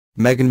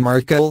Meghan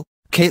Markle,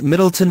 Kate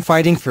Middleton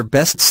fighting for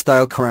best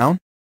style crown?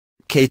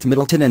 Kate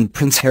Middleton and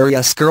Prince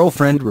Harry's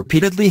girlfriend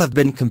repeatedly have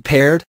been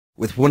compared,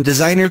 with one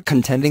designer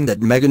contending that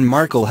Meghan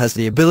Markle has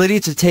the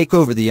ability to take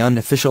over the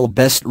unofficial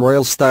best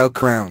royal style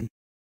crown.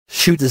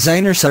 Shoe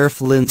designer Sarah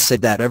Flynn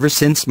said that ever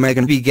since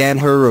Meghan began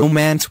her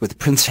romance with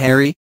Prince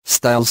Harry,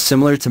 styles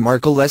similar to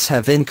Markle's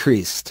have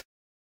increased.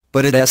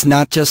 But it is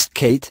not just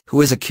Kate who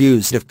is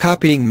accused of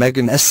copying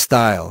Meghan's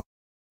style.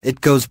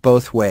 It goes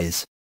both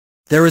ways.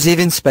 There is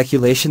even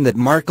speculation that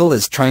Markle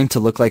is trying to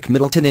look like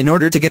Middleton in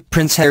order to get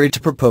Prince Harry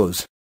to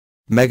propose.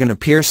 Meghan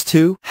appears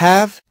to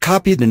have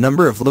copied a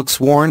number of looks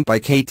worn by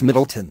Kate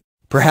Middleton,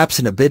 perhaps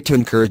in a bid to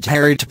encourage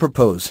Harry to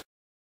propose.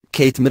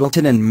 Kate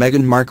Middleton and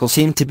Meghan Markle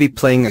seem to be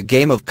playing a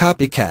game of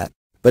copycat,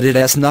 but it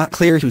is not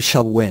clear who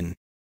shall win.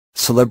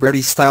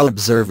 Celebrity style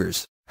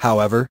observers,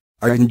 however,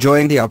 are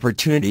enjoying the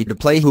opportunity to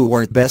play who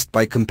wore it best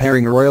by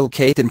comparing royal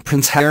Kate and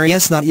Prince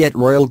Harry's not yet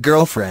royal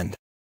girlfriend.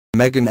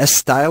 Meghan's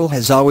style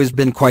has always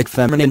been quite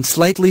feminine,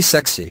 slightly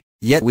sexy,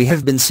 yet we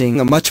have been seeing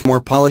a much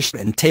more polished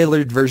and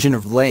tailored version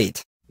of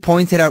late,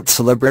 pointed out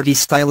celebrity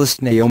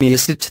stylist Naomi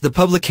Assad to the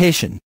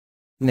publication.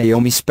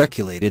 Naomi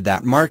speculated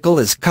that Markle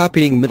is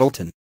copying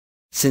Middleton.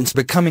 Since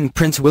becoming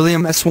Prince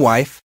William's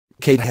wife,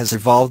 Kate has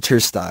evolved her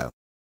style.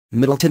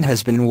 Middleton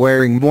has been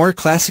wearing more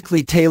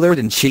classically tailored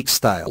and chic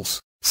styles,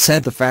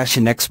 said the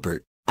fashion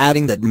expert,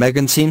 adding that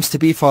Meghan seems to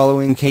be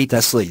following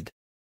Kate's lead.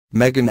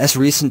 Meghan's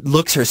recent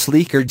looks are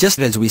sleeker, just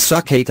as we saw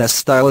Kate's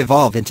style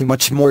evolve into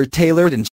much more tailored and